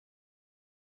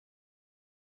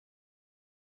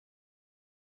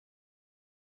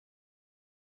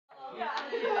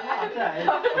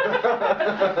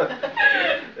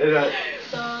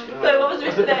So what was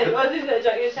Mr. Day? What was Mr.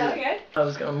 joke you were telling me?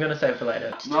 I'm gonna save it for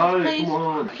later. No, please, come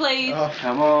on. Please. Oh,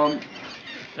 come on.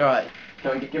 Alright,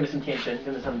 come on, give me some tension,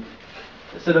 give me some...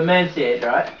 So the man said,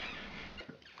 right?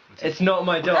 It's not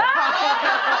my dog.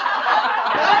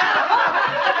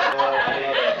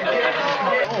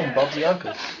 Oh, Bob's the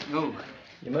uncle. Ooh.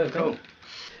 You move, cool.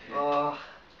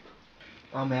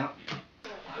 I'm out.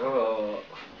 Oh.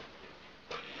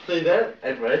 See that?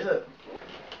 And raise it.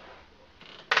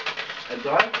 And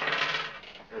Dwyer.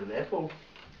 And an apple.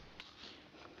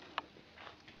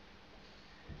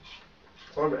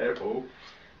 I'm an apple.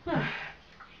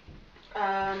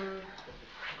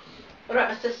 What about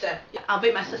my sister? Yeah, I'll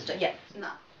beat my sister. Yeah. No.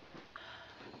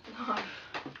 No.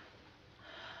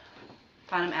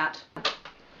 Fine, I'm out.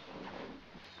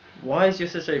 Why is your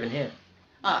sister even here?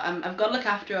 Oh, I've got to look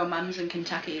after her mum's in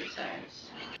Kentucky, so...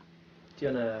 Do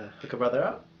you wanna hook a brother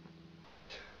up?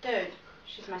 Dude,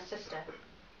 she's my sister.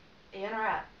 Are you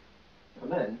alright?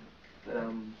 I'm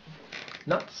in.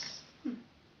 Nuts?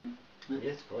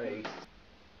 Yes, please.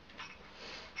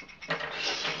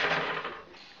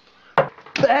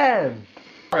 Bam!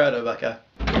 Righto, bucko.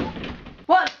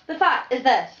 What the fuck is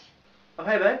this? Oh,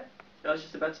 hey, babe. I was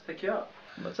just about to pick you up.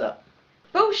 What's up?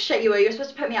 Bullshit you were. You were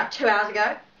supposed to pick me up 2 hours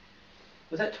ago.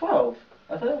 Was that 12?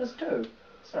 I thought it was 2.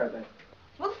 Sorry, babe.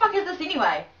 What the fuck is this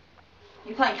anyway?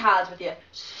 You're playing cards with your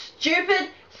stupid,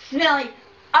 smelly,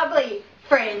 ugly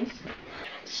friends.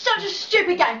 Such a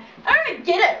stupid game. I don't even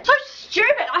get it. So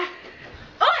stupid.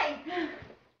 Oi!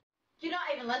 You're not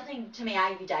even listening to me,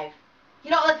 are you, Dave?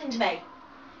 You're not listening to me.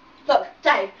 Look,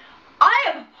 Dave, I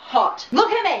am hot.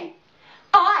 Look at me.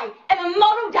 I am a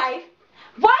model, Dave.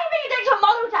 Why are you being addicted to a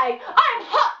model, Dave? I am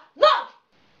hot. Look.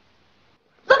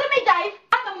 Look at me, Dave.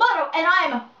 I'm a model and I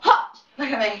am hot. Look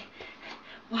at me.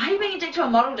 Why are you being addicted to a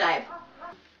model, Dave?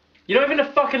 You're not even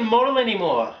a fucking model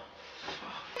anymore.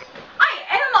 I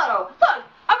am a model. Look,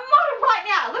 I'm a model right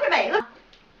now. Look at me. Look.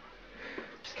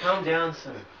 Just calm down, Sue.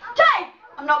 Dave!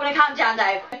 I'm not going to calm down,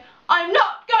 Dave. I'm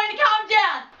not going to calm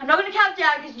down. I'm not going to calm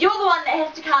down because you're the one that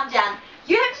has to calm down.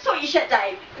 You have to sort your shit,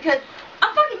 Dave, because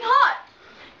I'm fucking hot.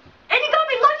 And you're going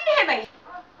to be lucky to hear me.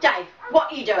 Dave,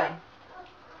 what are you doing?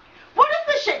 What is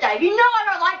this shit, Dave? You know I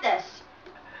don't like this.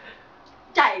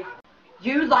 Dave,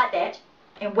 you like that,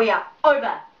 and we are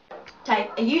over. Dave,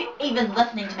 are you even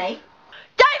listening to me?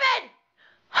 David!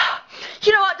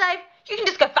 You know what, Dave? You can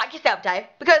just go fuck yourself, Dave,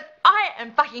 because I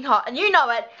am fucking hot, and you know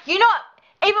it. You know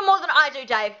it even more than I do,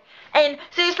 Dave. And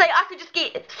seriously, I could just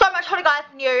get so much hotter guys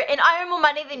than you, and I earn more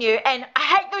money than you, and I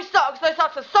hate those socks. Those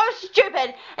socks are so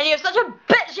stupid, and you have such a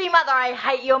bitchy mother. I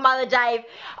hate your mother, Dave.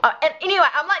 And anyway,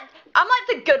 I'm like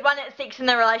the good one at sex in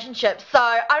the relationship, so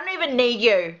I don't even need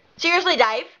you. Seriously,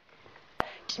 Dave.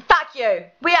 Fuck you.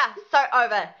 We are so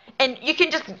over, and you can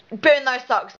just burn those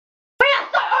socks. We are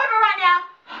so over right now.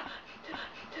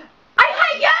 I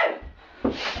hate you.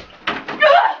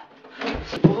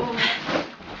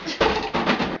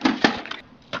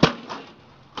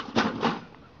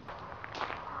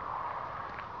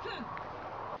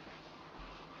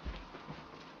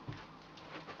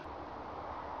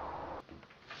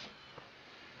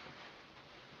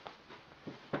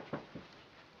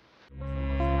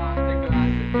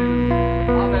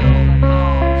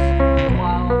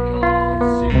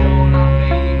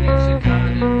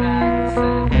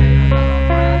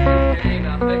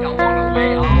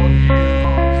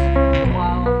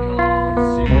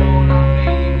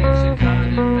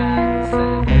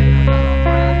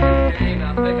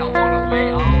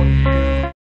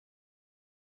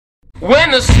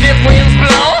 When the stiff winds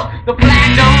blow, the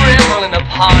black don't rebel in the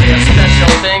party of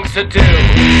special things to do.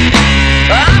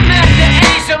 I met the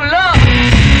ace of love.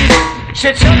 She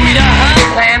took me to her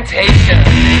plantation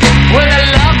with a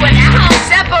love without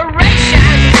separation.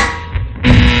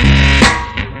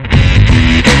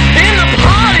 In the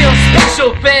party of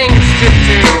special things to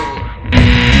do.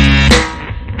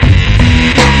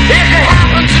 It could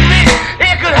happen to me,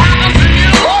 it could happen to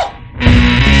you.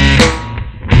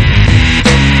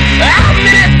 I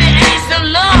met the ace of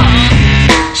love.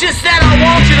 She said, I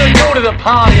want you to go to the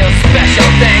party of special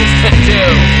things to do.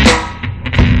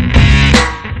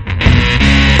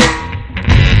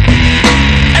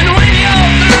 And when you're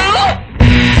through,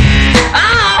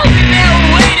 I'll be there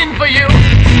waiting for you.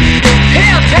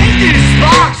 Here, take these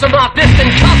sparks so my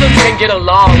distant cousins can get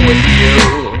along with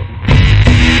you.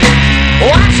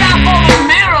 Watch out for the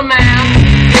mirror man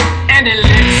and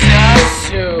Elixir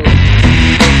Sue.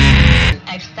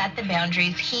 I've set the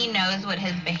boundaries. He knows what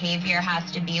his behavior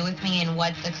has to be with me and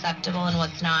what's acceptable and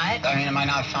what's not. I mean, am I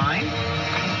not fine?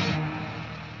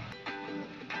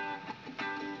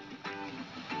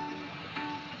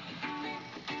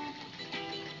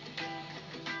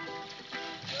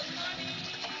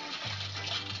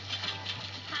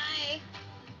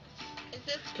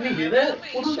 this Can you hear that?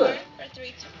 What is that? For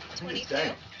 322.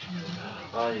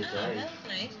 Oh, you're Oh, Dave. that's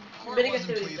nice. You better go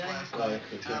see what he's doing. Oh,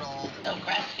 it's good. Oh,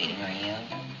 breastfeeding, are you?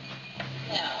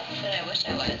 No, but I wish I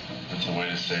was. It's a way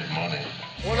to save money.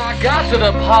 When I got to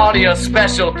the party of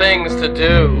special things to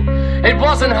do, it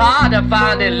wasn't hard to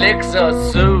find Elixir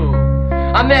Sue.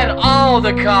 I met all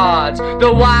the cards,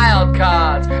 the wild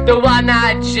cards, the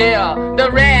one-eyed Jill, the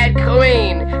Red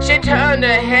Queen. She turned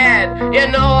her head, you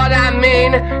know what I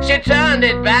mean? She turned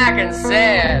it back and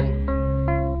said,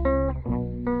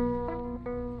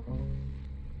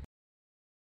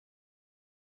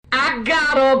 I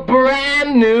got a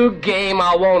brand new game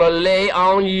I wanna lay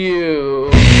on you.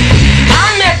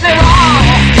 I met them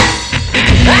all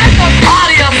at the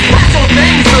party of special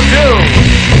things to do.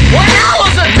 When I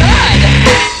was a dud,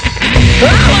 I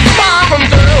was far from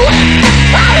through.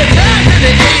 I returned to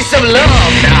the ace of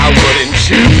love, now wouldn't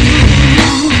you?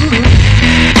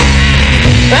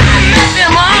 I met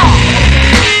them all.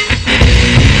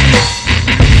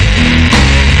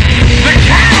 The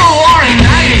cattle wore a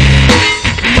 90.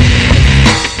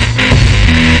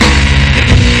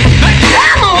 The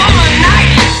camel wore a 'em.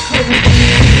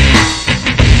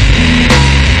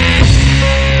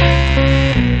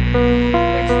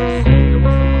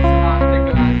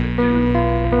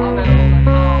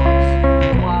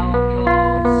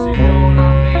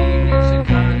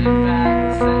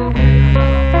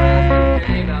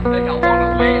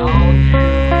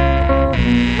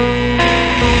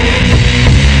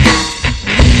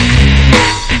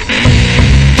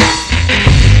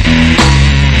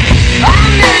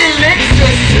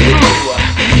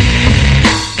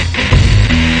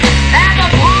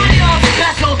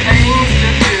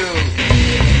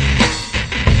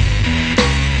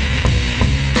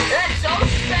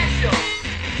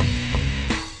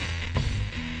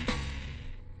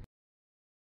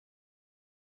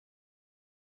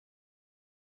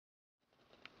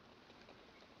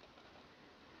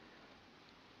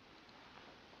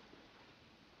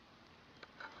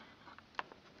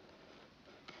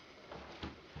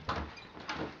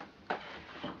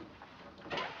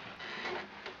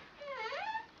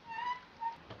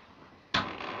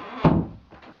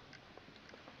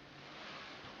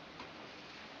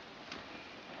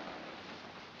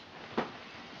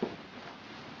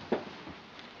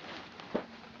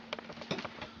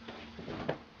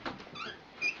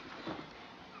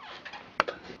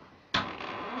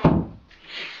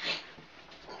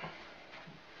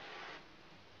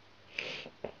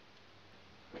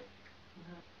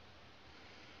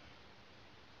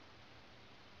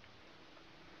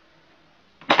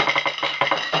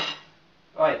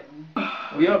 Wait,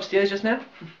 were you upstairs just now?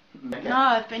 No,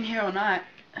 I've been here all night.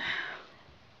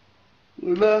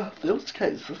 Luna, that was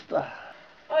Kate's sister.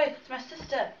 Oh, it's my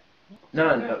sister.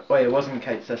 No, wait, it wasn't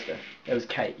Kate's sister. It was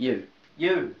Kate, you.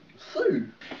 You. Sue.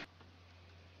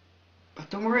 But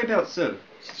don't worry about Sue.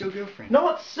 She's your girlfriend.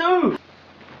 Not Sue!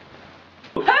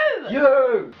 Who?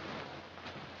 You!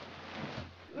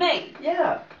 Me.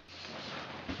 Yeah.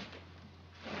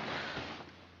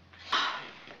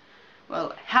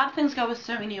 Well, how'd things go with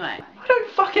Sue anyway? I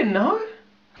don't fucking know.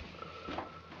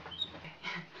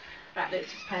 Right,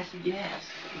 let's just play some games.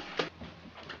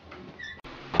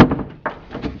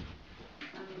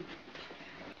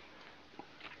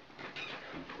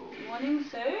 Morning,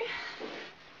 Sue.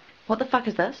 What the fuck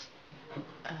is this?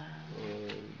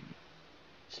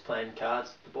 Just playing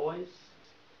cards with the boys.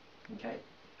 Okay.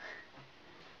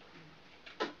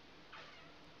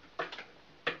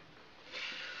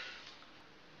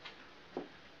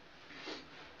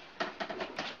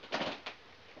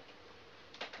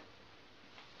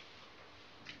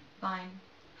 Fine.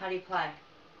 How do you play?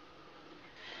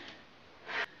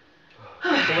 So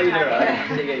what are you doing,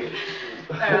 right?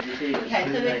 Okay,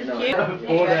 so this is you.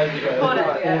 4 days ago. 4 days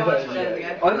ago. It was 4 days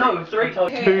ago. Oh no, 3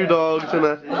 times. 2 dogs and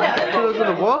a... 2 dogs and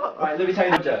a what? Alright, let me tell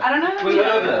you the joke. I don't know. We went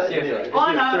over this yesterday.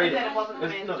 Oh no, Let's do I it said it wasn't the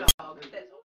Let's man's not- job.